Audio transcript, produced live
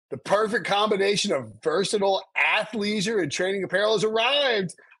The perfect combination of versatile athleisure and training apparel has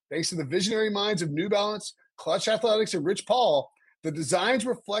arrived. Thanks to the visionary minds of New Balance, Clutch Athletics, and Rich Paul, the designs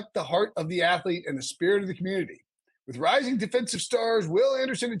reflect the heart of the athlete and the spirit of the community. With rising defensive stars Will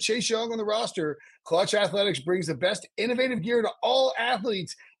Anderson and Chase Young on the roster, Clutch Athletics brings the best innovative gear to all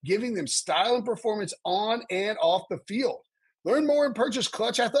athletes, giving them style and performance on and off the field. Learn more and purchase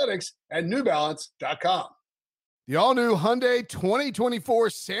Clutch Athletics at newbalance.com. The all-new Hyundai 2024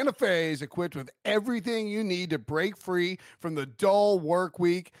 Santa Fe is equipped with everything you need to break free from the dull work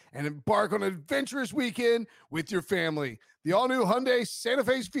week and embark on an adventurous weekend with your family. The all-new Hyundai Santa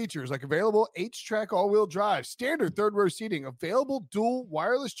Fe's features like available H-Track all-wheel drive, standard third-row seating, available dual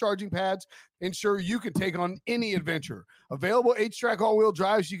wireless charging pads, ensure you can take on any adventure. Available H-Track all-wheel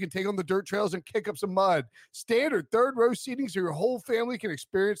drives so you can take on the dirt trails and kick up some mud. Standard third-row seating so your whole family can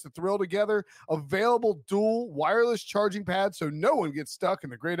experience the thrill together. Available dual wireless charging pads so no one gets stuck in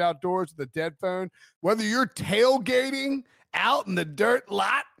the great outdoors with a dead phone. Whether you're tailgating out in the dirt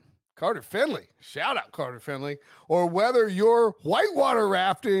lot, Carter Finley, shout out Carter Finley, or whether you're whitewater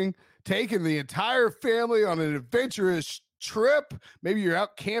rafting, taking the entire family on an adventurous trip, maybe you're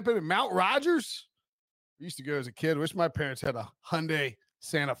out camping at Mount Rogers. I used to go as a kid. Wish my parents had a Hyundai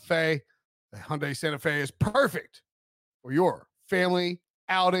Santa Fe. The Hyundai Santa Fe is perfect for your family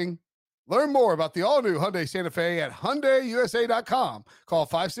outing. Learn more about the all-new Hyundai Santa Fe at HyundaiUSA.com. Call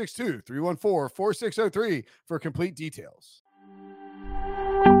 562-314-4603 for complete details.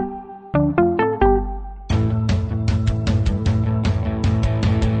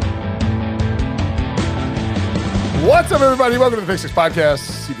 What's up, everybody? Welcome to the Pick Six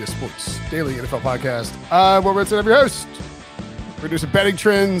Podcast, CBS Sports Daily NFL Podcast. I'm Will Brinson, I'm your host. We're doing some betting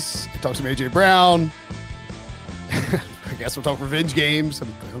trends, talk some A.J. Brown. I guess we'll talk revenge games. I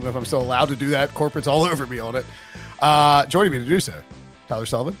don't know if I'm still allowed to do that. Corporate's all over me on it. Joining me to do so, Tyler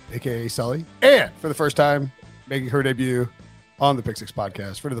Sullivan, a.k.a. Sully, and for the first time, making her debut on the Pick Six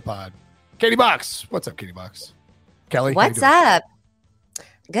Podcast, friend of the pod, Katie Box. What's up, Katie Box? Kelly, what's up?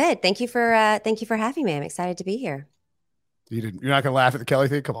 Good. Thank you for having me. I'm excited to be here. You're not going to laugh at the Kelly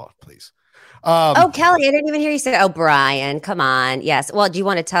thing? Come on, please. Kelly, I didn't even hear you say, Brian, come on. Yes. Well, do you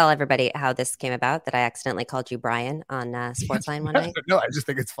want to tell everybody how this came about, that I accidentally called you Brian on Sportsline one night? No, I just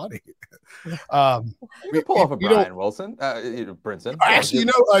think it's funny. You can pull off a Brian Wilson, Brinson. Actually,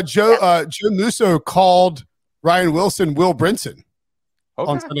 Joe Musso called Ryan Wilson Will Brinson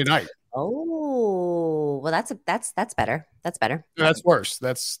on Sunday night. Oh, well, that's better. That's better. No, that's worse.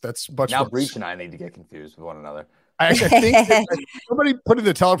 That's much now worse. Breach and I need to get confused with one another. I think that somebody put in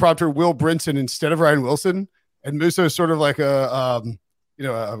the teleprompter Will Brinson instead of Ryan Wilson, and Musso is sort of like a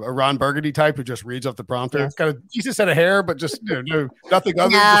Ron Burgundy type who just reads off the prompter. Yes. Got a decent set of hair, but just nothing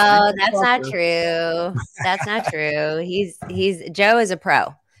other. No, that's not true. That's not true. He's Joe is a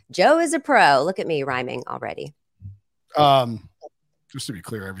pro. Joe is a pro. Look at me rhyming already. Just to be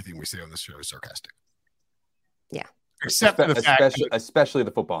clear, everything we say on this show is sarcastic. Yeah. Except for the fact, especially the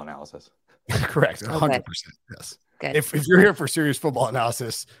football analysis. Correct. 100%. Okay. Yes. Good. If you're here for serious football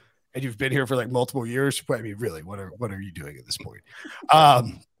analysis and you've been here for like multiple years, I mean, really, what are you doing at this point?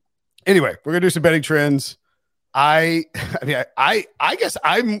 Anyway, we're gonna do some betting trends. I guess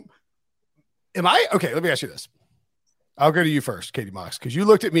am I okay? Let me ask you this. I'll go to you first, Katie Mox, because you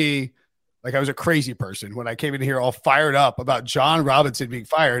looked at me like I was a crazy person when I came in here all fired up about John Robinson being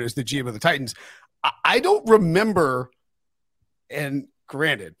fired as the GM of the Titans. I don't remember, and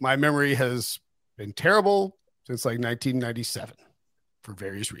granted, my memory has been terrible since like 1997 for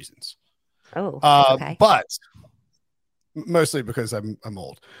various reasons. Okay. But mostly because I'm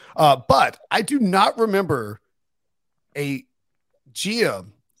old. But I do not remember a GM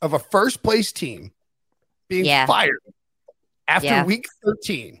of a first place team being fired after week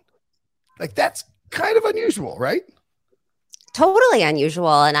 13. Like, that's kind of unusual, right? Totally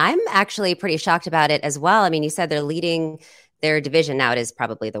unusual. And I'm actually pretty shocked about it as well. I mean, you said they're leading their division. Now it is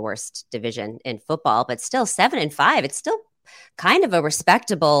probably the worst division in football, but still 7-5. It's still kind of a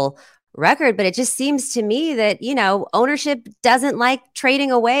respectable record, but it just seems to me that, ownership doesn't like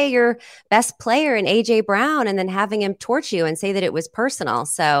trading away your best player in A.J. Brown and then having him torch you and say that it was personal.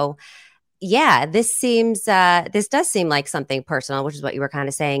 So yeah, this does seem like something personal, which is what you were kind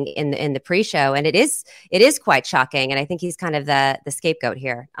of saying in the pre-show. And it is quite shocking. And I think he's kind of the scapegoat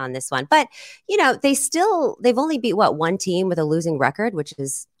here on this one. But, they've only beat one team with a losing record, which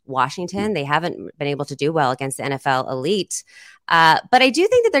is Washington. They haven't been able to do well against the NFL elite. But I do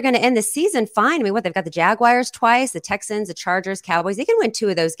think that they're going to end the season fine. I mean, they've got the Jaguars twice, the Texans, the Chargers, Cowboys. They can win 2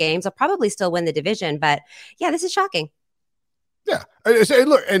 of those games. They'll probably still win the division. But yeah, this is shocking. Yeah.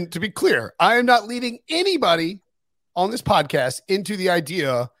 Look, and to be clear, I am not leading anybody on this podcast into the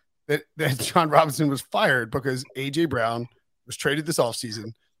idea that John Robinson was fired because A.J. Brown was traded this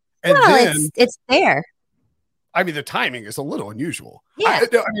offseason. And well, then it's fair. I mean, the timing is a little unusual. Yeah.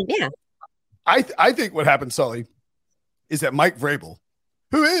 I think what happened, Sully, is that Mike Vrabel,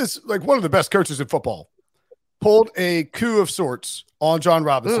 who is like one of the best coaches in football, pulled a coup of sorts on John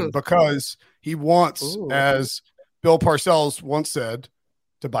Robinson because he wants, as Bill Parcells once said,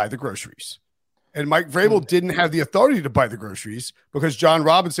 to buy the groceries. And Mike Vrabel didn't have the authority to buy the groceries because John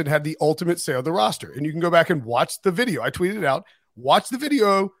Robinson had the ultimate say on the roster. And you can go back and watch the video. I tweeted it out. Watch the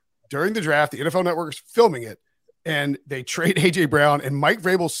video during the draft. The NFL Network is filming it. And they trade A.J. Brown. And Mike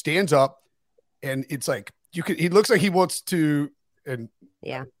Vrabel stands up. And it's like, he looks like he wants to. And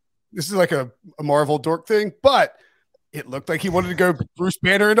yeah, this is like a Marvel dork thing. But it looked like he wanted to go Bruce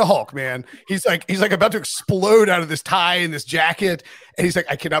Banner into Hulk, man. He's like about to explode out of this tie and this jacket. And he's like,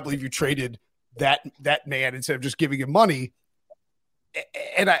 I cannot believe you traded that man instead of just giving him money.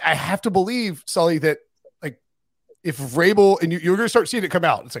 And I have to believe, Sully, that like if Vrabel, and you're going to start seeing it come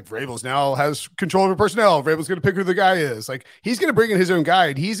out, it's like Vrabel's now has control over personnel. Vrabel's going to pick who the guy is. Like he's going to bring in his own guy,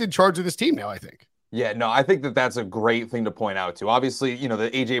 and he's in charge of this team now, I think. Yeah, no, I think that's a great thing to point out too. Obviously, the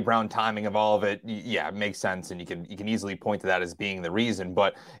A.J. Brown timing of all of it, yeah, it makes sense, and you can easily point to that as being the reason.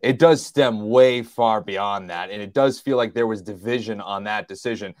 But it does stem way far beyond that, and it does feel like there was division on that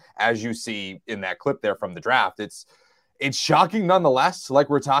decision, as you see in that clip there from the draft. It's shocking nonetheless, like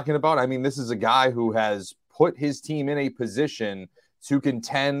we're talking about. I mean, this is a guy who has put his team in a position to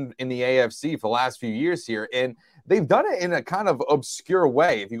contend in the AFC for the last few years here, and they've done it in a kind of obscure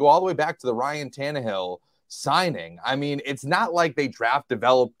way. If you go all the way back to the Ryan Tannehill signing, I mean, it's not like they draft,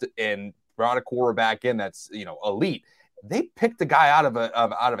 developed, and brought a quarterback in that's elite. They picked a guy out of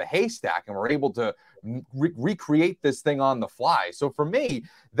a haystack and were able to recreate this thing on the fly. So for me,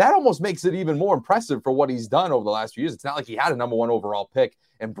 that almost makes it even more impressive for what he's done over the last few years. It's not like he had a number one overall pick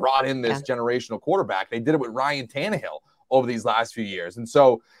and brought in this generational quarterback. They did it with Ryan Tannehill over these last few years. And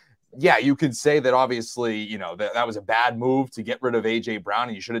so, yeah, you could say that obviously, that was a bad move to get rid of A.J. Brown,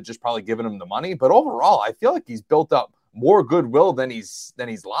 and you should have just probably given him the money. But overall, I feel like he's built up more goodwill than he's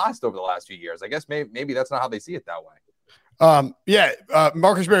lost over the last few years. I guess maybe that's not how they see it that way.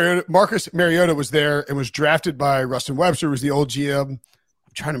 Marcus Mariota was there and was drafted by Rustin Webster, who was the old GM. I'm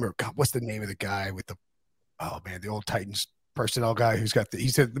trying to remember, God, what's the name of the guy with the old Titans personnel guy who's got he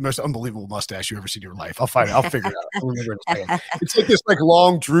said the most unbelievable mustache you ever seen in your life. I'll find it. I'll figure it out. I'll remember it. It's like this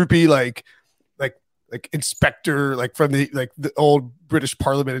long droopy like inspector from the old British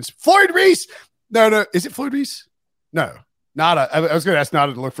Parliament. It's Floyd Reese. No, is it Floyd Reese? No, Nada. I was going to ask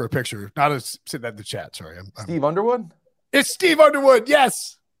Nada to look for a picture. Nada sent that in the chat. Sorry, Steve Underwood. It's Steve Underwood.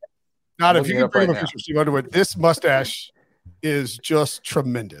 Yes. Nada, if you can bring a picture of Steve Underwood, this mustache is just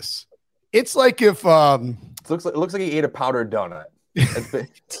tremendous. It's like if it looks like he ate a powdered donut.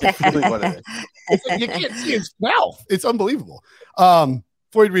 That's really what it is. You can't see his mouth. It's unbelievable.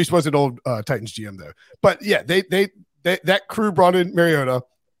 Floyd Reese was an old Titans GM though, but yeah, they that crew brought in Mariota,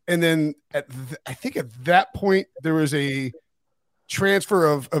 and then I think at that point there was a transfer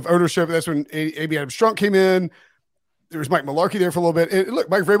of ownership. That's when A.B. Adam Strunk came in. There was Mike Mularkey there for a little bit. And look,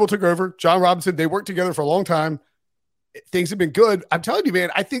 Mike Vrabel took over. John Robinson, they worked together for a long time. Things have been good. I'm telling you, man,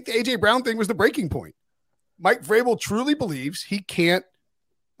 I think the A.J. Brown thing was the breaking point. Mike Vrabel truly believes he can't,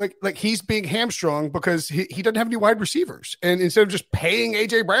 like he's being hamstrung because he doesn't have any wide receivers. And instead of just paying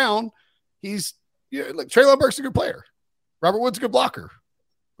A.J. Brown, he's, Treylon Burks a good player. Robert Woods a good blocker.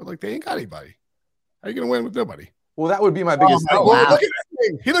 But, they ain't got anybody. How are you going to win with nobody? Well, that would be my biggest Look at that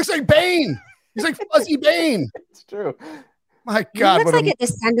thing. He looks like Bane. He's like Fuzzy Bane. It's true. My God. He looks like a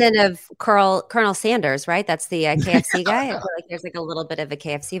descendant of Colonel Sanders, right? That's the KFC guy. I feel like there's a little bit of a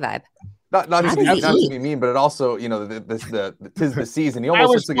KFC vibe. Not to be mean, but it also, tis the season. He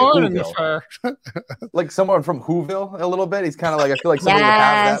almost looks like a Whoville. Like someone from Whoville a little bit. He's kind of like, I feel like somebody would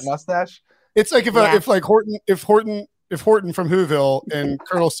have that mustache. It's like if Horton from Whoville and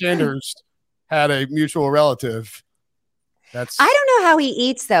Colonel Sanders had a mutual relative. I don't know how he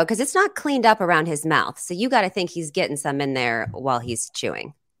eats though, because it's not cleaned up around his mouth. So you got to think he's getting some in there while he's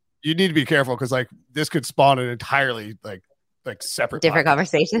chewing. You need to be careful because this could spawn an entirely separate different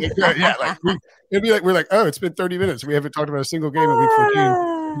conversation. Yeah, it'd be like we're like, oh, it's been 30 minutes. We haven't talked about a single game in week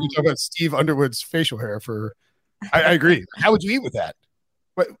 14. We talk about Steve Underwood's facial hair for. I agree. How would you eat with that?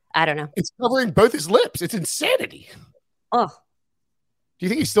 But I don't know. It's covering both his lips. It's insanity. Oh. Do you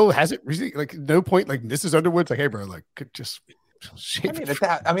think he still has it? No point. Mrs. Underwood's like, hey, bro, just.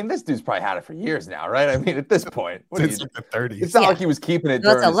 This dude's probably had it for years now, right? I mean, at this point, it's the 30s. It's not like he was keeping it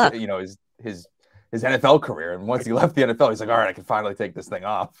during his NFL career, and once he left the NFL, he's like, all right, I can finally take this thing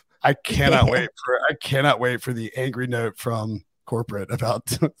off. I cannot wait for the angry note from corporate about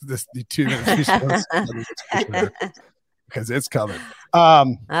the 2 minutes because it's coming.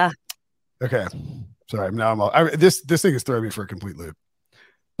 Okay, sorry. Now this thing is throwing me for a complete loop.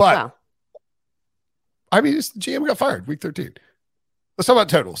 But Wow. I mean, the GM got fired week 13. Let's talk about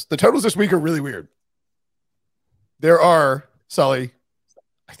totals. The totals this week are really weird. There are, Sully,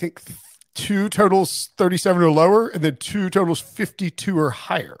 I think 2 totals 37 or lower, and then 2 totals 52 or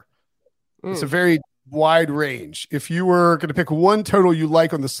higher. It's a very wide range. If you were going to pick one total you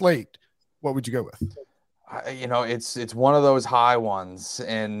like on the slate, what would you go with? It's one of those high ones,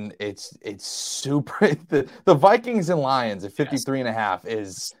 and it's super. The Vikings and Lions at 53.5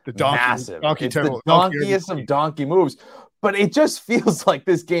 is massive. It's the donkeyest of donkey moves, but it just feels like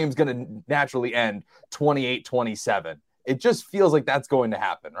this game's going to naturally end 28-27. It just feels like that's going to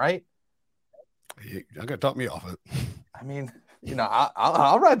happen, right? You're not going to talk me off it. I mean,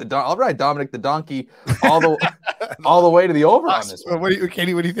 I'll ride Dominic the donkey all the way to the over on this one.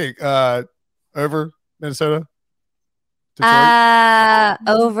 Katie, what do you think? Over Minnesota? Detroit?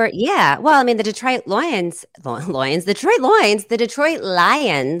 Over. Yeah. Well, I mean, the Detroit Lions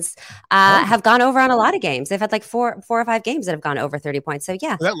have gone over on a lot of games. They've had like four or 5 games that have gone over 30 points. So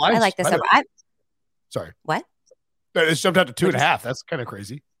yeah, I like this over. Sorry. What? It's jumped out to 2.5. That's kind of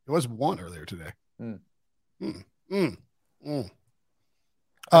crazy. It was 1 earlier today. You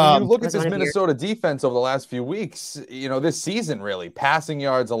look at this Minnesota defense over the last few weeks, this season really, passing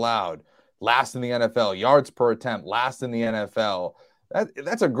yards allowed, last in the NFL, yards per attempt, last in the NFL.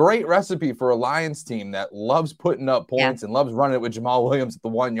 That's a great recipe for a Lions team that loves putting up points and loves running it with Jamal Williams at the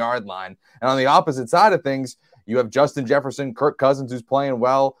 1-yard line. And on the opposite side of things, you have Justin Jefferson, Kirk Cousins, who's playing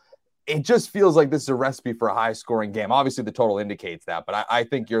well. It just feels like this is a recipe for a high-scoring game. Obviously, the total indicates that, but I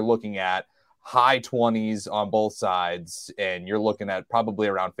think you're looking at high 20s on both sides, and you're looking at probably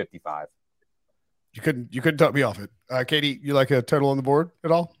around 55. You couldn't talk me off it. Katie, you like a total on the board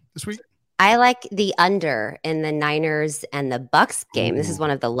at all this week? I like the under in the Niners and the Bucks game. This is one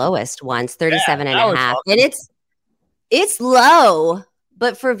of the lowest ones, 37.5. And it's low,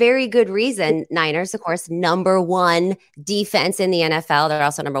 but for very good reason. Niners, of course, number 1 defense in the NFL. They're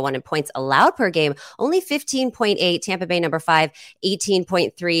also number 1 in points allowed per game. Only 15.8. Tampa Bay, number 5,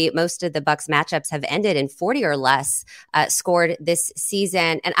 18.3. Most of the Bucks matchups have ended in 40 or less scored this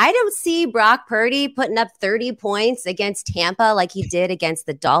season. And I don't see Brock Purdy putting up 30 points against Tampa like he did against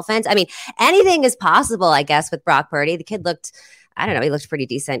the Dolphins. I mean, anything is possible, I guess, with Brock Purdy. The kid looked he looked pretty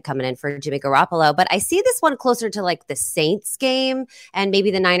decent coming in for Jimmy Garoppolo, but I see this one closer to like the Saints game and maybe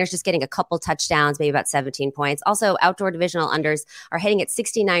the Niners just getting a couple touchdowns, maybe about 17 points. Also, outdoor divisional unders are hitting at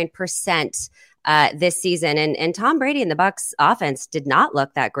 69% this season. And Tom Brady and the Bucs offense did not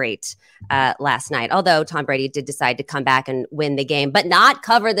look that great last night, although Tom Brady did decide to come back and win the game, but not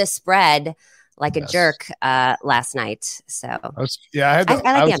cover the spread like a jerk last night. So I was kind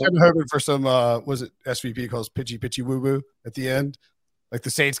of hoping for some was it SVP calls pitchy woo woo at the end, like the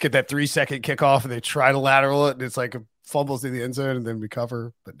Saints get that 3-second kickoff and they try to lateral it and it's like a fumbles in the end zone and then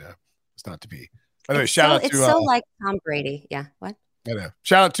recover, but no, it's not to be. By the way, shout out to so like Tom Brady. Yeah, what? I know.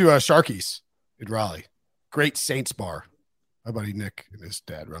 Shout out to Sharky's in Raleigh, great Saints bar. My buddy Nick and his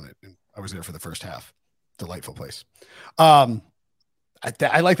dad run it, and I was there for the first half. Delightful place. I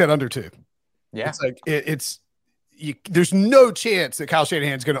like that under too. Yeah, it's like there's no chance that Kyle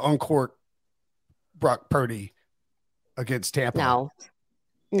Shanahan's going to uncork Brock Purdy against Tampa.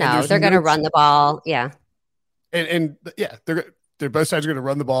 No, they're going to run the ball. Yeah, and they're both sides are going to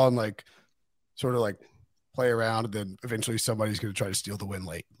run the ball and like sort of like play around, and then eventually somebody's going to try to steal the win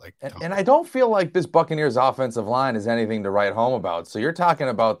late. And I don't feel like this Buccaneers offensive line is anything to write home about. So you're talking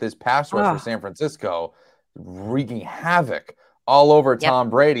about this pass rush for San Francisco wreaking havoc all over Tom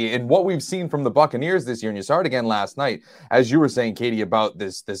Brady. And what we've seen from the Buccaneers this year, and you saw it again last night, as you were saying, Katie, about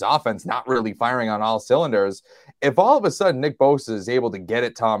this offense not really firing on all cylinders. If all of a sudden Nick Bosa is able to get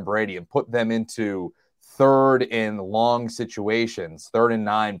at Tom Brady and put them into 3rd and long situations, 3rd and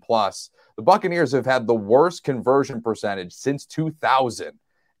 9+, the Buccaneers have had the worst conversion percentage since 2000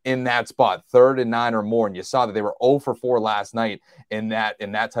 in that spot, 3rd and 9 or more. And you saw that they were 0 for 4 last night in that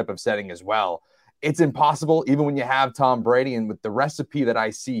type of setting as well. It's impossible, even when you have Tom Brady. And with the recipe that I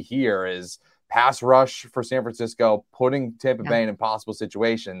see here is pass rush for San Francisco, putting Tampa Bay in impossible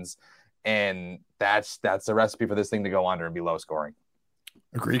situations. And that's the recipe for this thing to go under and be low scoring.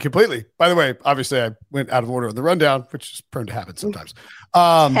 Agree completely. By the way, obviously I went out of order on the rundown, which is prone to happen sometimes.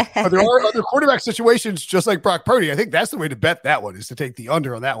 But there are other quarterback situations just like Brock Purdy. I think that's the way to bet that one, is to take the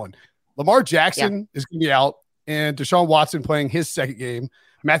under on that one. Lamar Jackson is going to be out, and Deshaun Watson playing his 2nd game.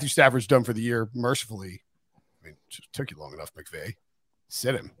 Matthew Stafford's done for the year, mercifully. I mean, it just took you long enough, McVay.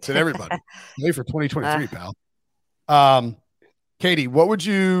 Sit him. Sit everybody. Play for 2023, pal. Katie, what would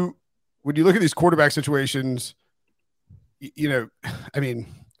you, when you look at these quarterback situations, you know, I mean,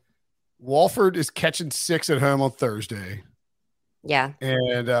 Walford is catching 6 at home on Thursday. Yeah.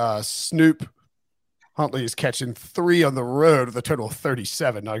 And Snoop Huntley is catching 3 on the road with a total of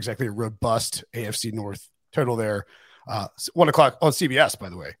 37. Not exactly a robust AFC North total there. 1 o'clock on CBS, by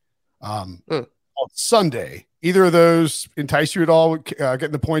the way. On Sunday, either of those entice you at all with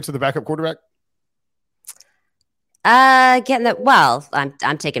getting the points of the backup quarterback? I'm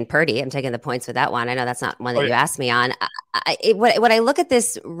taking Purdy. I'm taking the points with that one. I know that's not one that you asked me on. When I look at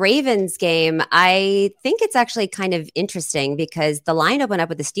this Ravens game, I think it's actually kind of interesting because the line opened up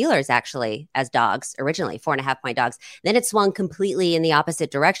with the Steelers actually as dogs originally, 4.5-point dogs. Then it swung completely in the opposite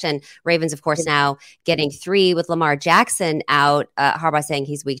direction. Ravens, of course, now getting 3 with Lamar Jackson out. Harbaugh saying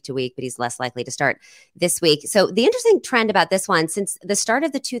he's week to week, but he's less likely to start this week. So the interesting trend about this one, since the start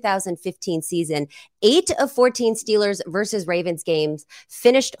of the 2015 season, 8 of 14 Steelers versus Ravens games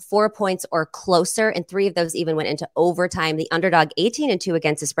finished 4 points or closer, and 3 of those even went into overtime. The underdog 18-2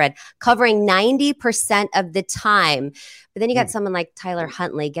 against the spread, covering 90% of the time. But then you got someone like Tyler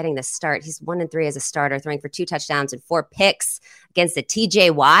Huntley getting the start. He's 1-3 as a starter, throwing for 2 touchdowns and 4 picks against the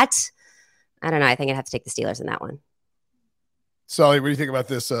TJ Watt. I don't know. I think I'd have to take the Steelers in that one. Sully, what do you think about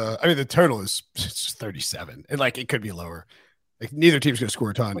this? I mean, the total is 37, and like it could be lower. Like neither team's going to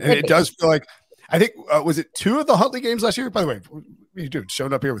score a ton, and it does feel like. I think was it 2 of the Huntley games last year? By the way, what are you doing?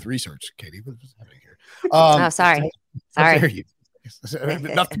 Showing up here with research, Katie. What's happening here? Oh, sorry. Sorry.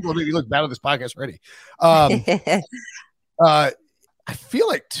 Enough people make you look bad on this podcast already. I feel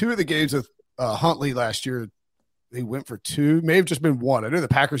like 2 of the games with Huntley last year, they went for 2. May have just been 1. I know the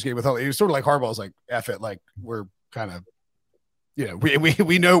Packers game with Huntley. It was sort of like Harbaugh's like, F it. Like we're kind of,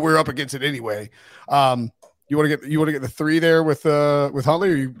 we know we're up against it anyway. You want to get the 3 there with Huntley,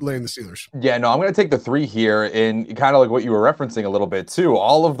 or are you laying the Steelers? Yeah, no, I'm going to take the 3 here, and kind of like what you were referencing a little bit too.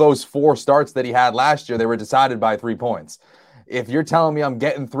 All of those 4 starts that he had last year, they were decided by 3 points. If you're telling me I'm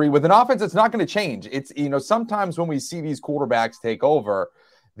getting 3 with an offense, it's not going to change. It's, sometimes when we see these quarterbacks take over,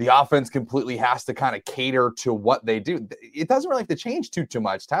 the offense completely has to kind of cater to what they do. It doesn't really have to change too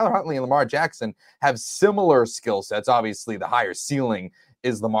much. Tyler Huntley and Lamar Jackson have similar skill sets. Obviously, the higher ceiling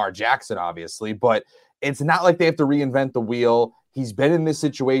is Lamar Jackson, obviously, but it's not like they have to reinvent the wheel. He's been in this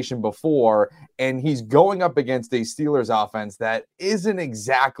situation before, and he's going up against a Steelers offense that isn't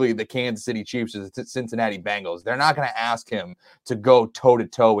exactly the Kansas City Chiefs or the Cincinnati Bengals. They're not going to ask him to go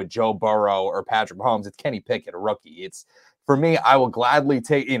toe-to-toe with Joe Burrow or Patrick Mahomes. It's Kenny Pickett, a rookie. It's, for me, I will gladly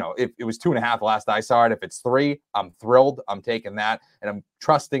take, if it was 2.5 last I saw it, if it's 3, I'm thrilled. I'm taking that, and I'm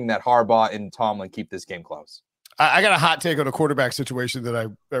trusting that Harbaugh and Tomlin keep this game close. I got a hot take on a quarterback situation that I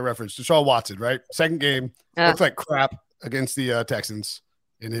referenced. Deshaun Watson, right? Second game, looked like crap against the Texans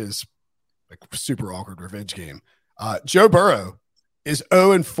in his super awkward revenge game. Joe Burrow is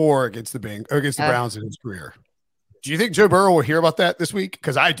 0-4 against the Browns in his career. Do you think Joe Burrow will hear about that this week?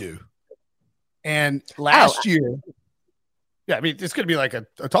 Because I do. And last year, yeah, I mean, it's going to be like a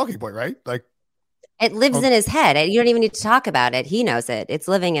talking point, right? Like it lives in his head. You don't even need to talk about it. He knows it. It's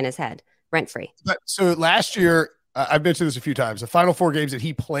living in his head. Rent-free. So last year, I've mentioned this a few times, the final 4 games that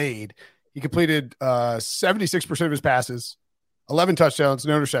he played, he completed 76% of his passes, 11 touchdowns,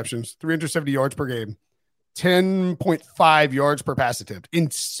 no interceptions, 370 yards per game, 10.5 yards per pass attempt.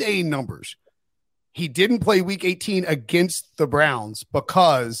 Insane numbers. He didn't play week 18 against the Browns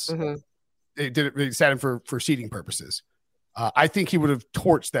because they sat him for seeding purposes. I think he would have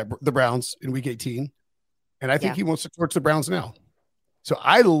torched the Browns in week 18, and I think he wants to torch the Browns now. So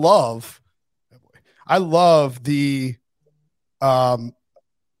I love the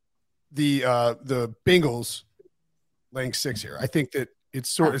Bengals laying 6 here. I think that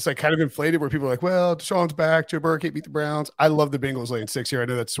it's like kind of inflated where people are like, well, Deshaun's back, Joe Burrow can't beat the Browns. I love the Bengals laying 6 here. I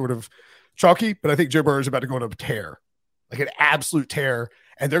know that's sort of chalky, but I think Joe Burrow is about to go on a tear, like an absolute tear,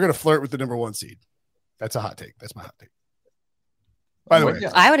 and they're going to flirt with the number 1 seed. That's a hot take. That's my hot take. By the way,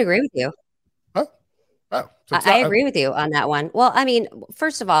 I would agree with you. Oh, so I agree with you on that one. Well, I mean,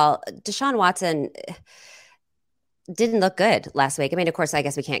 first of all, Deshaun Watson didn't look good last week. I mean, of course, I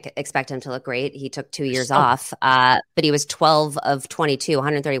guess we can't expect him to look great. He took 2 years off, but he was 12 of 22,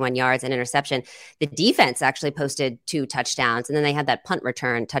 131 yards and interception. The defense actually posted 2 touchdowns, and then they had that punt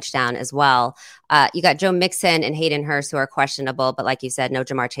return touchdown as well. You got Joe Mixon and Hayden Hurst, who are questionable, but like you said, no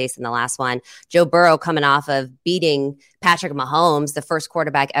Jamar Chase in the last one. Joe Burrow coming off of beating Patrick Mahomes, the first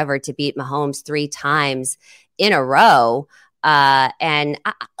quarterback ever to beat Mahomes 3 times in a row. My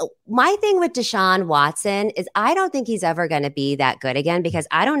thing with Deshaun Watson is I don't think he's ever going to be that good again, because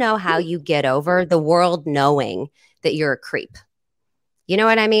I don't know how you get over the world knowing that you're a creep. You know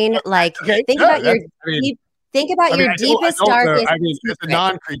what I mean? Like, think about your Think about your deepest, darkest. I mean, as a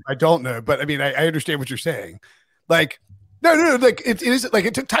non-creep, I don't know, but I mean, I understand what you're saying. Like, no, like it is like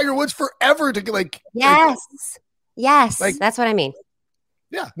it took Tiger Woods forever to like. Yes, like, that's what I mean.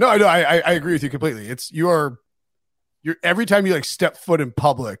 Yeah, no, I agree with you completely. It's you're every time you like step foot in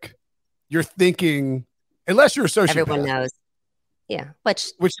public, you're thinking, unless you're a sociopath. Everyone knows. Yeah,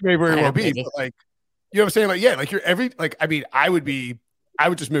 which may very well be, maybe. but like, you know what I'm saying? Like, yeah, like you're I mean, I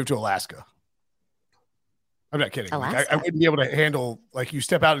would just move to Alaska. I'm not kidding. Like, I wouldn't be able to handle, like, you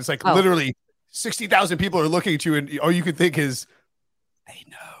step out, it's like literally 60,000 people are looking at you, and all you can think is, they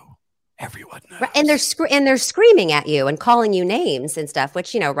know. Everyone knows. Right, and they're screaming at you and calling you names and stuff,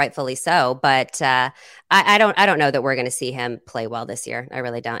 which, you know, rightfully so. But I don't know that we're going to see him play well this year. I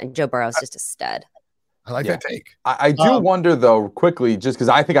really don't. And Joe Burrow's just a stud. I like that take. I do wonder, though, quickly, just because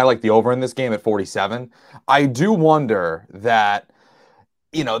I think I like the over in this game at 47. I do wonder that,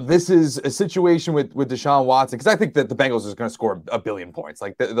 you know, this is a situation with Deshaun Watson, because I think that the Bengals is going to score a billion points.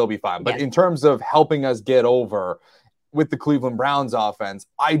 Like, they'll be fine. But in terms of helping us get over with the Cleveland Browns offense,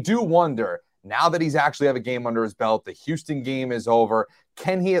 I do wonder, now that he's actually have a game under his belt, the Houston game is over,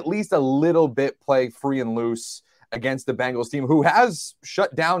 can he at least a little bit play free and loose against the Bengals team, who has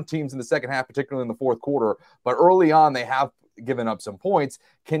shut down teams in the second half, particularly in the fourth quarter, but early on they have given up some points?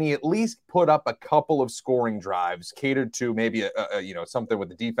 Can he at least put up a couple of scoring drives catered to maybe something with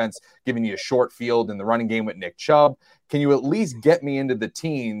the defense giving you a short field in the running game with Nick Chubb? Can you at least get me into the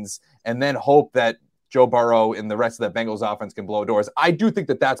teens and then hope that Joe Burrow and the rest of that Bengals offense can blow doors? I do think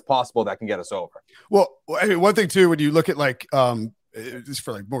that that's possible. That can get us over. Well, I mean, one thing too, when you look at like, just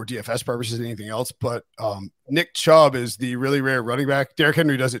for like more DFS purposes than anything else, but Nick Chubb is the really rare running back. Derrick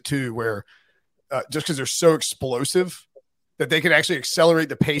Henry does it too, where just because they're so explosive that they can actually accelerate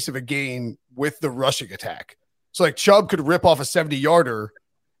the pace of a game with the rushing attack. So like Chubb could rip off a 70-yarder,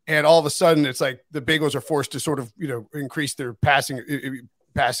 and all of a sudden it's like the Bengals are forced to sort of, you know, increase their pass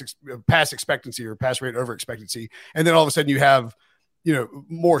expectancy or pass rate over expectancy. And then all of a sudden you have, you know,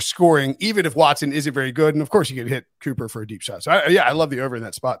 more scoring, even if Watson isn't very good. And of course you can hit Cooper for a deep shot. So I love the over in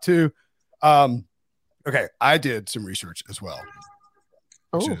that spot too. Okay. I did some research as well,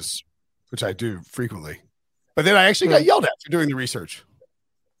 which I do frequently, but then I actually got yelled at for doing the research.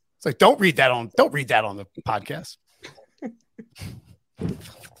 It's like, don't read that on the podcast.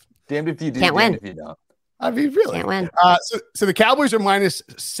 Damned if you do, can't win if you don't. I mean, really. Can't win. So the Cowboys are minus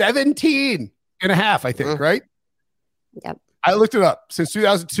 17 and a half, I think, right? Yep. I looked it up. Since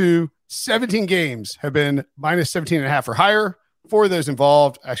 2002, 17 games have been minus 17 and a half or higher. 4 of those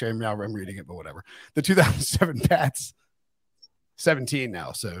involved. Actually, I'm reading it, but whatever. The 2007 Pats, 17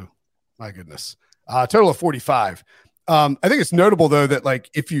 now. So, my goodness. Total of 45. I think it's notable, though, that like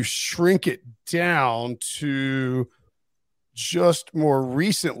if you shrink it down to just more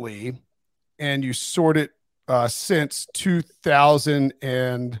recently and you sort it since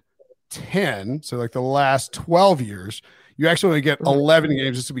 2010, so like the last 12 years, you actually only get 11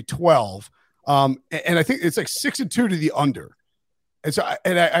 games. This would be 12. And I think it's like 6-2 to the under. And so,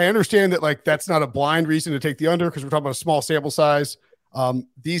 I understand that like that's not a blind reason to take the under because we're talking about a small sample size.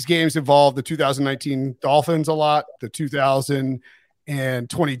 These games involve the 2019 Dolphins a lot, the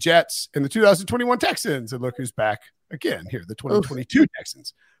 2020 Jets, and the 2021 Texans. And look who's back again here, the 2022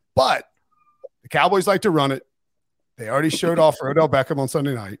 Texans. But the Cowboys like to run it. They already showed off for Odell Beckham on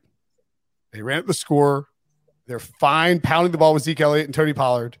Sunday night. They ran up the score. They're fine pounding the ball with Zeke Elliott and Tony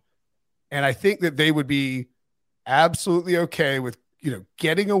Pollard. And I think that they would be absolutely okay with, you know,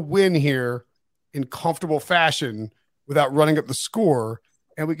 getting a win here in comfortable fashion without running up the score.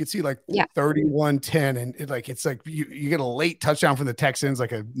 And we could see like 31-10. And it's like you get a late touchdown from the Texans,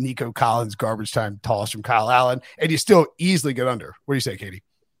 like a Nico Collins garbage time toss from Kyle Allen, and you still easily get under. What do you say, Katie?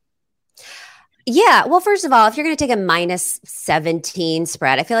 Yeah. Well, first of all, if you're going to take a minus 17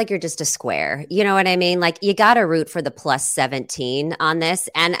 spread, I feel like you're just a square. You know what I mean? Like you got to root for the plus 17 on this.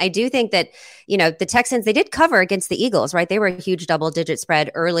 And I do think that, you know, the Texans, they did cover against the Eagles, right? They were a huge double-digit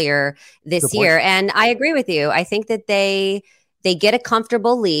spread earlier this year. And I agree with you. I think that they get a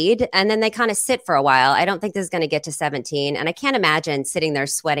comfortable lead and then they kind of sit for a while. I don't think this is going to get to 17. And I can't imagine sitting there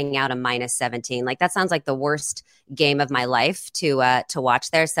sweating out a minus 17. Like that sounds like the worst game of my life to watch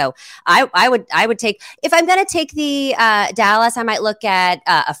there. So I would take, if I'm going to take the Dallas, I might look at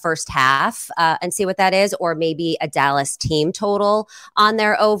a first half and see what that is, or maybe a Dallas team total on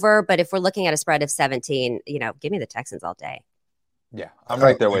their over. But if we're looking at a spread of 17, you know, give me the Texans all day. Yeah, I'm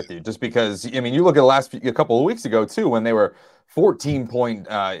right there with you. Just because, I mean, you look at a couple of weeks ago too, when they were 14-point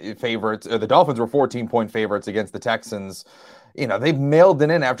favorites, or the Dolphins were 14-point favorites against the Texans. You know, they've mailed it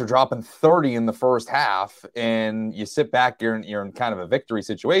in after dropping 30 in the first half, and you sit back, you're in kind of a victory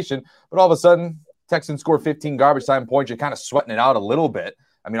situation, but all of a sudden Texans score 15 garbage time points, you're kind of sweating it out a little bit.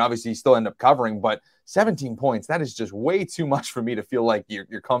 I mean, obviously you still end up covering, but 17 points, that is just way too much for me to feel like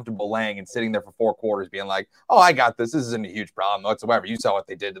you're comfortable laying and sitting there for 4 quarters being like, oh, I got this. This isn't a huge problem whatsoever. You saw what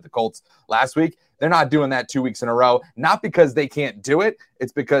they did to the Colts last week. They're not doing that 2 weeks in a row, not because they can't do it.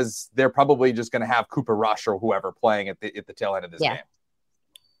 It's because they're probably just going to have Cooper Rush or whoever playing at the tail end of this game.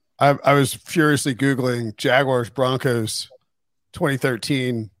 I was furiously Googling Jaguars Broncos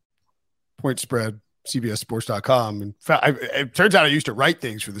 2013 point spread, CBSSports.com. And it turns out I used to write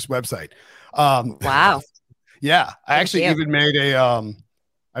things for this website. Wow. Yeah. I actually even made a, I'm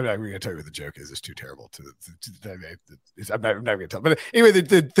not going to tell you what the joke is. It's too terrible I'm not going to tell. But anyway,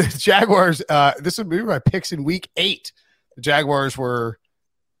 the Jaguars, this would be my picks in week 8. The Jaguars were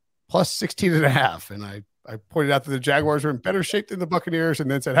plus 16.5. And I pointed out that the Jaguars were in better shape than the Buccaneers,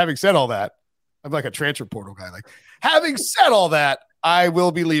 and then said, having said all that, I'm like a transfer portal guy. Like, having said all that, I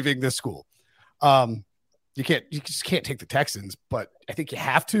will be leaving this school. You just can't take the Texans, but I think you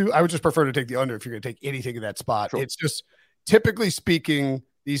have to. I would just prefer to take the under if you're going to take anything in that spot. Sure. It's just, typically speaking,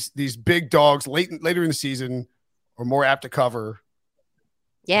 these big dogs later in the season are more apt to cover.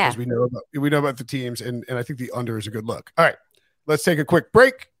 Yeah, because we know about the teams, and I think the under is a good look. All right, let's take a quick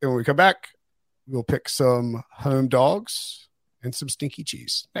break, and when we come back, we'll pick some home dogs and some stinky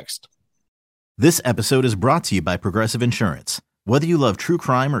cheese next. This episode is brought to you by Progressive Insurance. Whether you love true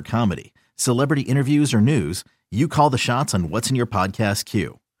crime or comedy, celebrity interviews or news, you call the shots on what's in your podcast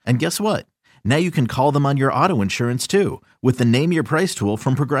queue. And guess what? Now you can call them on your auto insurance too with the Name Your Price tool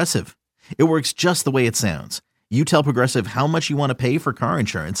from Progressive. It works just the way it sounds. You tell Progressive how much you want to pay for car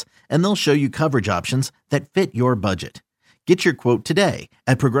insurance, and they'll show you coverage options that fit your budget. Get your quote today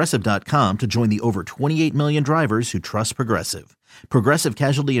at Progressive.com to join the over 28 million drivers who trust Progressive. Progressive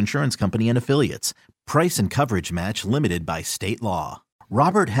Casualty Insurance Company and Affiliates. Price and coverage match limited by state law.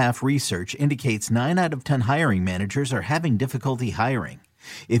 Robert Half research indicates 9 out of 10 hiring managers are having difficulty hiring.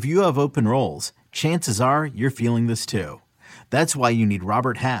 If you have open roles, chances are you're feeling this too. That's why you need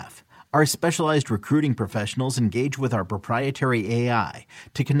Robert Half. Our specialized recruiting professionals engage with our proprietary AI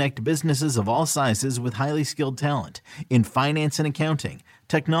to connect businesses of all sizes with highly skilled talent in finance and accounting,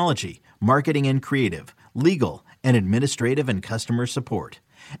 technology, marketing and creative, legal, and administrative and customer support.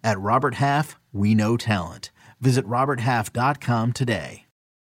 At Robert Half, we know talent. Visit roberthalf.com today.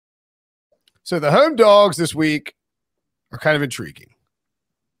 So the home dogs this week are kind of intriguing.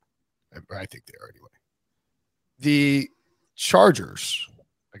 I think they are anyway. The Chargers.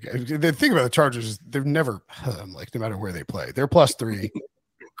 The thing about the Chargers is they're never like, no matter where they play. They're +3.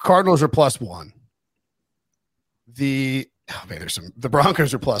 Cardinals are +1. The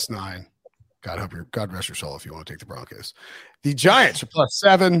Broncos are +9. God rest your soul if you want to take the Broncos. The Giants are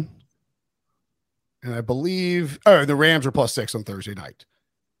 +7. And I believe the Rams are +6 on Thursday night.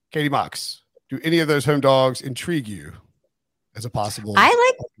 Katie Mox, do any of those home dogs intrigue you as a possible?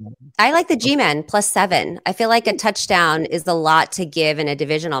 I like the G-Men +7. I feel like a touchdown is a lot to give in a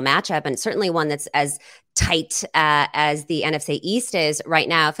divisional matchup, and certainly one that's as tight as the NFC East is right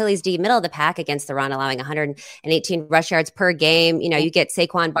now. Philly's D, middle of the pack against the run, allowing 118 rush yards per game. You know, you get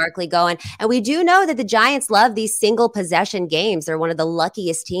Saquon Barkley going. And we do know that the Giants love these single possession games. They're one of the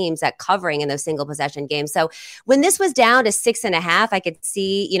luckiest teams at covering in those single possession games. So when this was down to 6.5, I could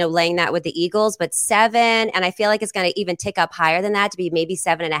see, laying that with the Eagles, but 7, and I feel like it's going to even tick up higher than that to be maybe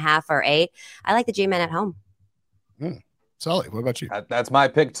 7.5 or 8. I like the G-Men at home. Sully, what about you? That's my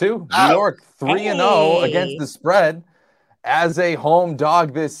pick too. New York 3-0 against the spread as a home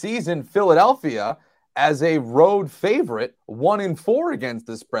dog this season. Philadelphia as a road favorite, 1-4 against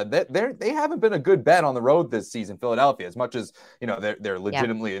the spread. They haven't been a good bet on the road this season. Philadelphia, as much as they're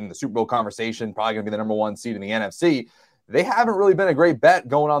legitimately in the Super Bowl conversation, probably going to be the number 1 seed in the NFC. They haven't really been a great bet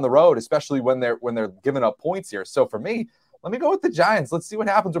going on the road, especially when they're giving up points here. So for me, let me go with the Giants. Let's see what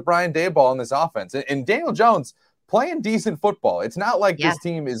happens with Brian Daboll in this offense and Daniel Jones playing decent football. It's not like this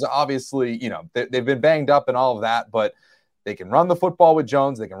team is obviously, they've been banged up and all of that, but they can run the football with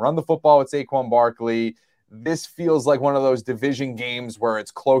Jones. They can run the football with Saquon Barkley. This feels like one of those division games where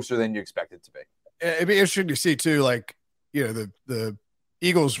it's closer than you expect it to be. It'd be interesting to see too, the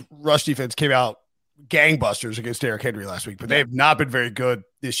Eagles rush defense came out gangbusters against Derrick Henry last week, but they have not been very good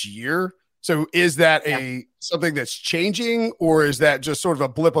this year. So is that something that's changing, or is that just sort of a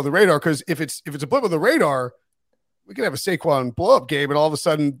blip on the radar? Because if it's a blip on the radar, we could have a Saquon blow-up game, and all of a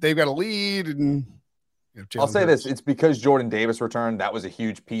sudden they've got a lead. And I'll say this: it's because Jordan Davis returned. That was a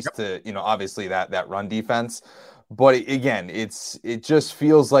huge piece to obviously that run defense. But again, it just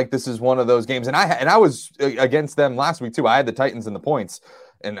feels like this is one of those games. And I was against them last week too. I had the Titans in the points,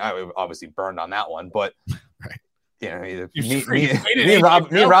 and I obviously burned on that one. But Yeah, Me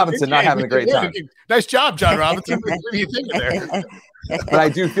and Robinson not having a great time. Nice job, John Robinson. What are you thinking there? But I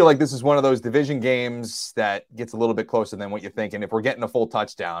do feel like this is one of those division games that gets a little bit closer than what you think. And if we're getting a full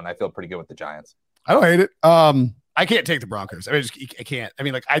touchdown, I feel pretty good with the Giants. I don't hate it. I can't take the Broncos. I can't. I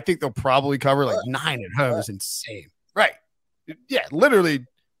mean, like, I think they'll probably cover like 9 at home. Is insane. Right. Yeah. Literally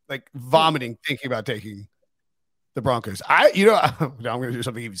like vomiting, thinking about taking the Broncos. I'm going to do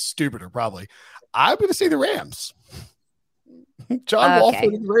something even stupider. Probably. I'm going to say the Rams. John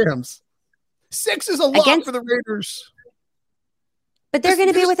Wolford and the Rams. 6 is a lot for the Raiders. But they're going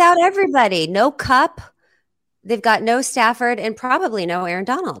to be without everybody. No Kupp. They've got no Stafford and probably no Aaron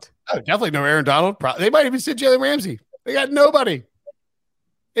Donald. Oh, definitely no Aaron Donald. They might even sit Jalen Ramsey. They got nobody.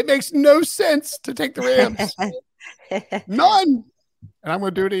 It makes no sense to take the Rams. None. And I'm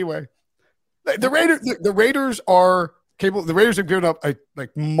going to do it anyway. The Raiders are capable. The Raiders have given up like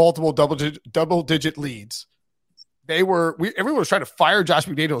multiple double digit leads. Everyone was trying to fire Josh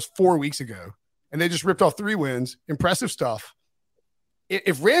McDaniels 4 weeks ago, and they just ripped off 3 wins. Impressive stuff.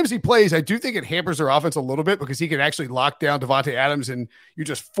 If Ramsey plays, I do think it hampers their offense a little bit because he can actually lock down Devontae Adams and you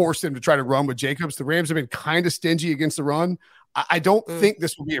just force him to try to run with Jacobs. The Rams have been kind of stingy against the run. I don't think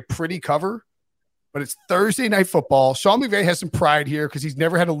this will be a pretty cover, but it's Thursday Night Football. Sean McVay has some pride here because he's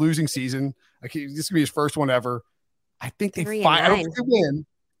never had a losing season. Like this could be his first one ever. I think they find. I don't think they win.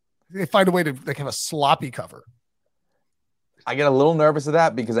 They find a way to have a sloppy cover. I get a little nervous of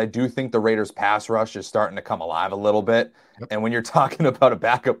that because I do think the Raiders pass rush is starting to come alive a little bit. Yep. And when you're talking about a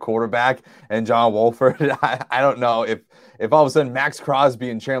backup quarterback and John Wolford, I don't know if all of a sudden Max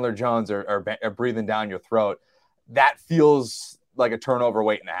Crosby and Chandler Jones are breathing down your throat, that feels like a turnover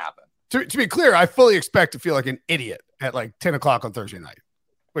waiting to happen. To be clear, I fully expect to feel like an idiot at like 10 o'clock on Thursday night,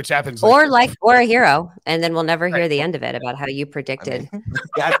 which happens. Or a hero. And then we'll never hear the end of it about how you predicted.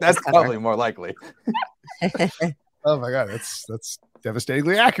 That's probably more likely. Oh my God, that's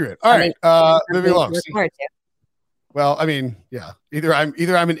devastatingly accurate. All right, moving along. Well, I mean, yeah, either I'm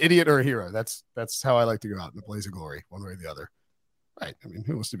an idiot or a hero. That's how I like to go out in the blaze of glory, one way or the other. Right? I mean,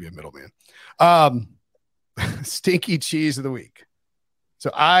 who wants to be a middleman? Stinky cheese of the week. So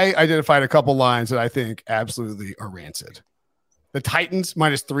I identified a couple lines that I think absolutely are rancid. The Titans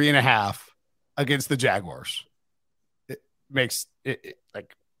minus 3.5 against the Jaguars. It makes it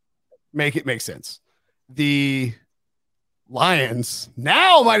make it make sense. The Lions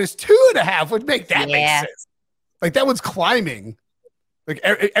now minus 2.5 would make that make sense. Like that one's climbing. Like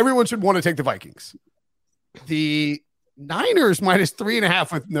everyone should want to take the Vikings. The Niners minus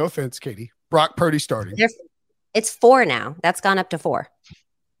 3.5 with no offense, Katie. Brock Purdy starting. It's 4 now. That's gone up to 4.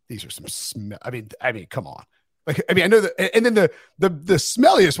 These are some. I mean, come on. Like I know that. And then the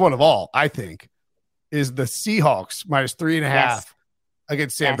smelliest one of all, I think, is the Seahawks minus 3.5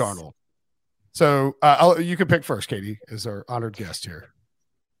 against Sam Darnold. So you can pick first, Katie, as our honored guest here.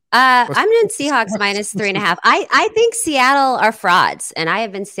 I'm in Seahawks minus 3.5. I think Seattle are frauds, and I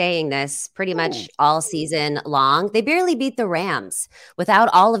have been saying this pretty much all season long. They barely beat the Rams without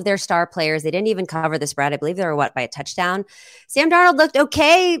all of their star players. They didn't even cover the spread. I believe they were by a touchdown. Sam Darnold looked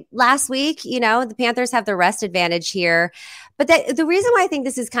okay last week. You know, the Panthers have the rest advantage here. But the reason why I think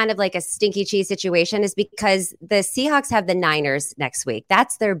this is kind of like a stinky cheese situation is because the Seahawks have the Niners next week.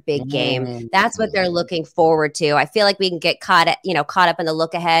 That's their big game. That's what they're looking forward to. I feel like we can get caught up in the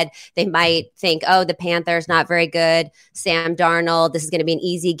look ahead. They might think, oh, the Panthers not very good. Sam Darnold, this is going to be an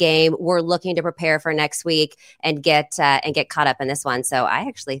easy game. We're looking to prepare for next week and get caught up in this one. So I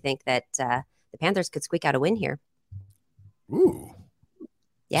actually think that the Panthers could squeak out a win here. Ooh.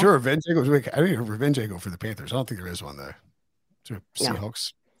 Yeah. Is there a revenge angle? I don't even revenge angle for the Panthers. I don't think there is one there.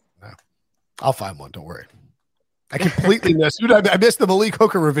 Seahawks. No. I'll find one. Don't worry. I completely missed. I missed the Malik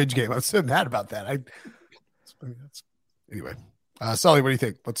Hooker revenge game. I'm so mad about that. Anyway, Sully, what do you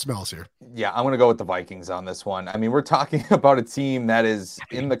think? What smells here? Yeah, I'm going to go with the Vikings on this one. I mean, we're talking about a team that is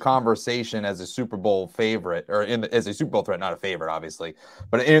in the conversation as a Super Bowl favorite, or as a Super Bowl threat, not a favorite, obviously,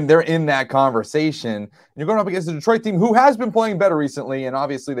 but they're in that conversation. And you're going up against the Detroit team who has been playing better recently, and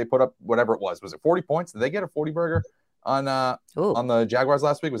obviously they put up whatever it was. Was it 40 points? Did they get a 40 burger on the Jaguars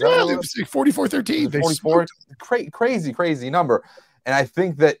last week? Was that 44-13? 44, crazy number. And I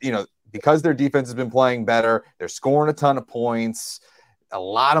think that, because their defense has been playing better, they're scoring a ton of points. A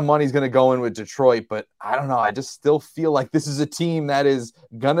lot of money's going to go in with Detroit, but I don't know. I just still feel like this is a team that is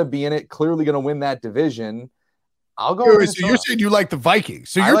going to be in it, clearly going to win that division. I'll go. So you're saying you like the Vikings?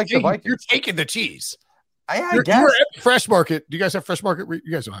 So I like the Vikings. You're taking the cheese. I guess. You're at Fresh Market. Do you guys have Fresh Market?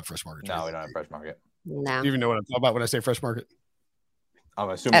 You guys don't have Fresh Market. No, we don't have Fresh Market. No. Do you even know what I'm talking about when I say Fresh Market? I'm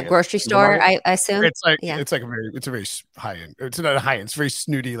assuming at grocery store. I assume it's like it's a very high end. It's not a high end. It's very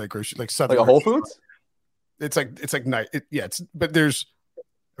snooty, like grocery, like Southern. Like a Whole Foods. It's like night. But there's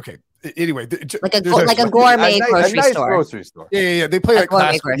okay. Anyway, like a gourmet grocery store. Yeah. They play like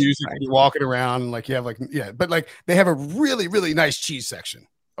classical music and you're walking around and like you have but like they have a really, really nice cheese section.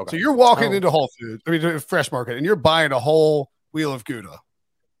 Okay. So you're walking into Whole Foods, Fresh Market, and you're buying a whole wheel of Gouda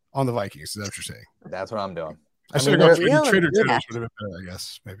on the Vikings. Is that what you're saying? That's what I'm doing. I should have gone for Trader Joe's would have been better, I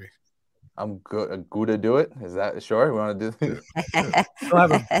guess, maybe. I'm good. Gouda do it. Is that sure? We want to do I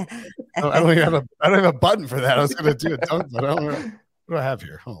don't even have a button for that. I was going to do it. But I don't know. What do I have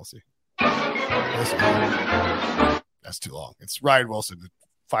here? Let's see. That's too long. It's Ryan Wilson.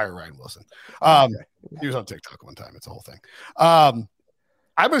 Fire Ryan Wilson. He was on TikTok one time. It's a whole thing.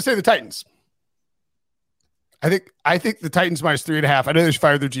 I'm going to say the Titans. I think the Titans minus 3.5. I know they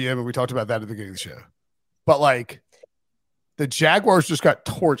fired their GM, and we talked about that at the beginning of the show. But like the Jaguars just got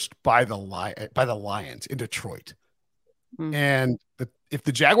torched by the Lions in Detroit. And if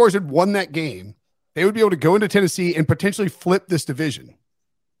the Jaguars had won that game, they would be able to go into Tennessee and potentially flip this division.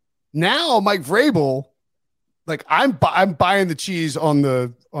 Now, Mike Vrabel, like I'm buying the cheese on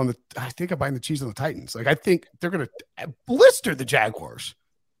the. I think I'm buying the cheese on the Titans. Like I think they're going to blister the Jaguars.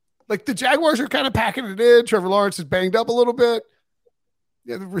 Like the Jaguars are kind of packing it in. Trevor Lawrence is banged up a little bit.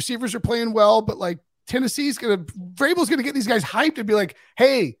 Yeah, the receivers are playing well, but like Vrabel's going to get these guys hyped and be like,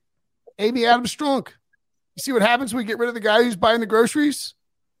 "Hey, Amy Adams Strunk, you see what happens when we get rid of the guy who's buying the groceries,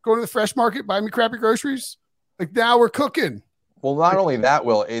 going to the Fresh Market, buying me crappy groceries? Like now we're cooking." Well, not only that,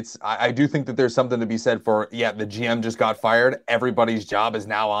 Will, I do think that there's something to be said for, the GM just got fired. Everybody's job is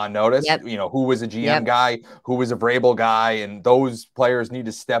now on notice. Yep. Who was a GM guy, who was a Vrabel guy, and those players need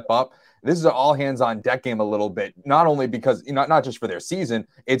to step up. This is an all hands on deck game a little bit, not only because, not just for their season,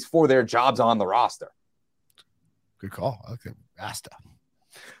 it's for their jobs on the roster. Good call. Okay. Asta.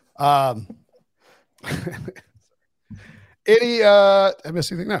 I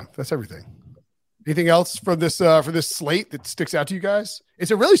missed anything? No, that's everything. Anything else for this slate that sticks out to you guys? It's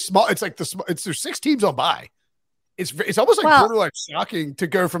a really small. It's like there's 6 teams on bye. It's almost like borderline shocking to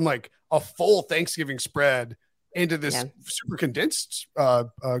go from like a full Thanksgiving spread into this super condensed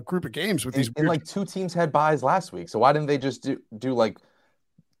group of games with these. And like 2 teams had buys last week, so why didn't they just do like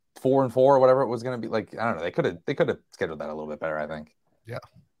 4 and 4 or whatever it was going to be? Like I don't know. They could have scheduled that a little bit better, I think. Yeah.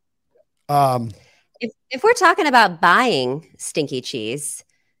 If we're talking about buying stinky cheese.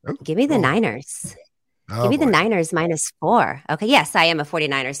 Give me the Niners. Give me the Niners minus 4. Okay, yes, I am a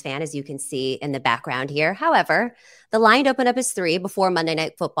 49ers fan, as you can see in the background here. However, the line opened up as 3 before Monday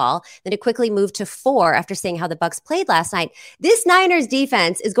Night Football. Then it quickly moved to 4 after seeing how the Bucs played last night. This Niners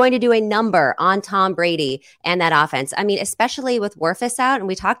defense is going to do a number on Tom Brady and that offense. I mean, especially with Wirfs out, and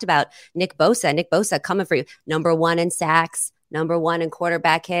we talked about Nick Bosa. Nick Bosa coming for you. Number 1 in sacks, number 1 in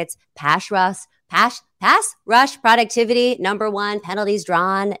quarterback hits, pass rush productivity, number 1, penalties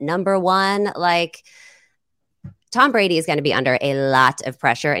drawn, number 1. Like Tom Brady is going to be under a lot of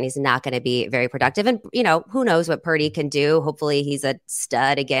pressure and he's not going to be very productive. And, who knows what Purdy can do. Hopefully he's a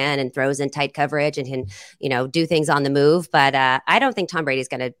stud again and throws in tight coverage and can, do things on the move. But I don't think Tom Brady's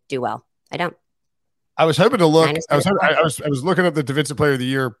going to do well. I don't. I was hoping to look. I was looking up the Defensive Player of the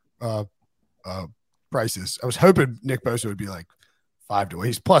Year prices. I was hoping Nick Bosa would be like 5-1.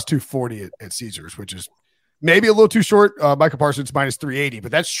 He's plus 240 at Caesars, which is maybe a little too short. Micah Parsons minus 380,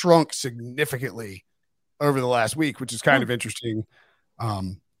 but that's shrunk significantly over the last week, which is kind of interesting.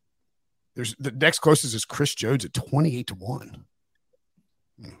 There's the next closest is Chris Jones at 28-1.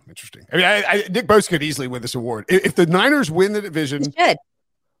 Interesting. I mean, Nick Bosa could easily win this award if the Niners win the division. He should.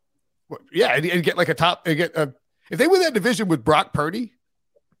 Yeah, and get like a top. If they win that division with Brock Purdy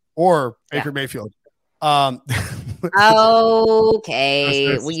or Baker Mayfield. Okay.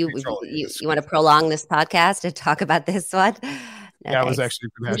 Well, you want to prolong this podcast and talk about this one? No, yeah, I was actually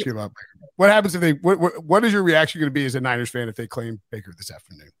going to ask you about Baker. What happens if they? What is your reaction going to be as a Niners fan if they claim Baker this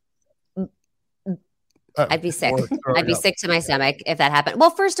afternoon? I'd be sick. I'd be sick to my stomach if that happened.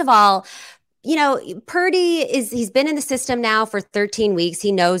 Well, first of all, Purdy he's been in the system now for 13 weeks.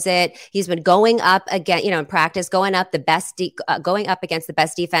 He knows it. He's been going up again, in practice, going up against the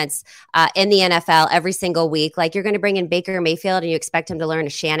best defense in the NFL every single week. Like you're going to bring in Baker Mayfield and you expect him to learn a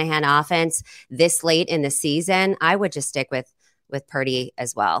Shanahan offense this late in the season. I would just stick with Purdy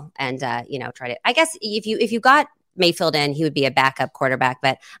as well. And, try to, I guess if you got Mayfield in, he would be a backup quarterback,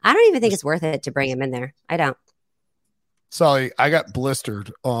 but I don't even think it's worth it to bring him in there. I don't. Sully, I got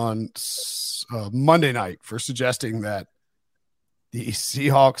blistered on Monday night for suggesting that the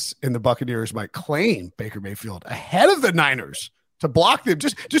Seahawks and the Buccaneers might claim Baker Mayfield ahead of the Niners to block them,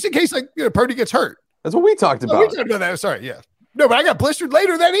 just in case Purdy gets hurt. That's what we talked about. We talked about that. Sorry, yeah. No, but I got blistered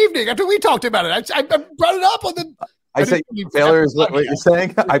later that evening after we talked about it. I brought it up on the I said failure is what you're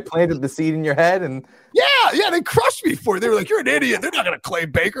saying. I planted the seed in your head, and yeah, they crushed me for it. They were like, "You're an idiot. They're not going to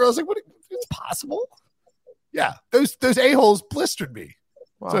claim Baker." I was like, "What? It's possible." Yeah, those a-holes blistered me.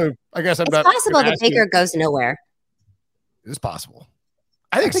 Wow. So I guess it's possible that Baker goes nowhere. It's possible.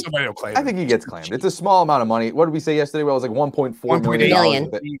 I think somebody will claim. I think he gets claimed. It's a small amount of money. What did we say yesterday? Well, it was like $1.4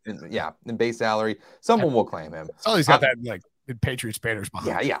 million. In base salary. Someone will claim him. Sully's got that in Patriots banners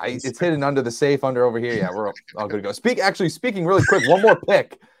behind. Yeah. It's hidden under the safe under over here. Yeah, we're all good to go. Speaking really quick, one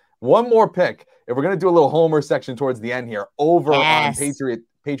more pick. If we're gonna do a little homer section towards the end here, over on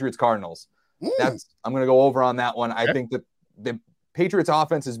Patriots Cardinals. I'm gonna go over on that one. I think that the Patriots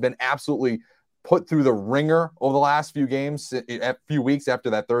offense has been absolutely put through the ringer over the last few weeks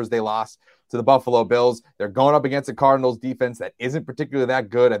after that Thursday loss to the Buffalo Bills. They're going up against the Cardinals defense that isn't particularly that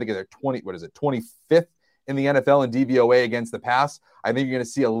good. I think they're 25th in the NFL in DVOA against the pass. I think you're going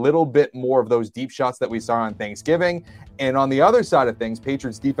to see a little bit more of those deep shots that we saw on Thanksgiving. And on the other side of things,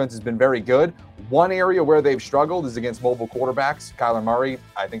 Patriots defense has been very good. One area where they've struggled is against mobile quarterbacks. Kyler Murray,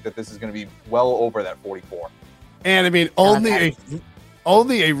 I think that this is going to be well over that 44. And I mean, only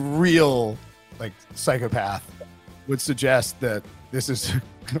a real psychopath would suggest that this is a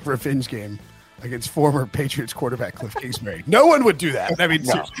revenge game against former Patriots quarterback Cliff Kingsbury. No one would do that. I mean,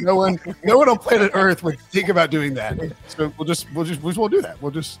 no one on planet Earth would think about doing that. So we won't do that.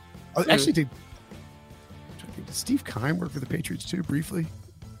 We'll just actually did Steve Keim work for the Patriots too briefly?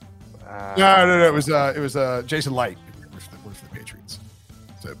 No. It was Jason Light worked for the Patriots.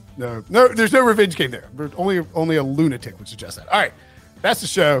 So no, there's no revenge game there. Only a lunatic would suggest that. All right, that's the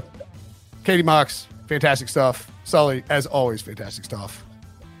show. Katie Mox, fantastic stuff. Sully, as always, fantastic stuff.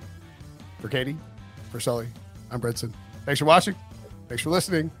 For Katie, for Sully, I'm Bredson. Thanks for watching. Thanks for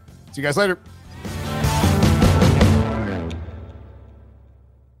listening. See you guys later.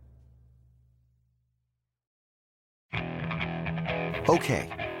 Okay,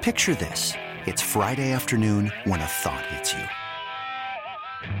 picture this. It's Friday afternoon when a thought hits you.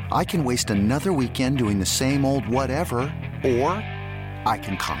 I can waste another weekend doing the same old whatever, or I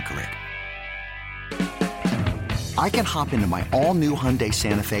can conquer it. I can hop into my all-new Hyundai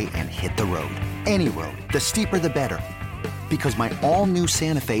Santa Fe and hit the road. Any road. The steeper, the better. Because my all-new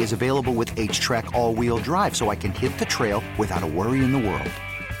Santa Fe is available with H-Track all-wheel drive, so I can hit the trail without a worry in the world.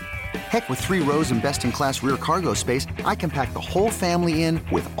 Heck, with 3 rows and best-in-class rear cargo space, I can pack the whole family in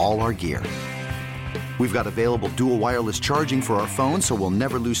with all our gear. We've got available dual wireless charging for our phones, so we'll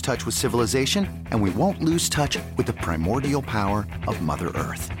never lose touch with civilization, and we won't lose touch with the primordial power of Mother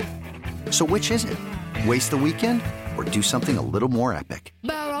Earth. So which is it? Waste the weekend or do something a little more epic?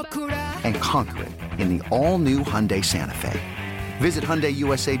 And conquer it in the all-new Hyundai Santa Fe. Visit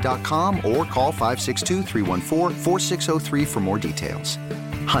HyundaiUSA.com or call 562-314-4603 for more details.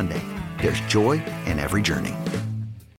 Hyundai, there's joy in every journey.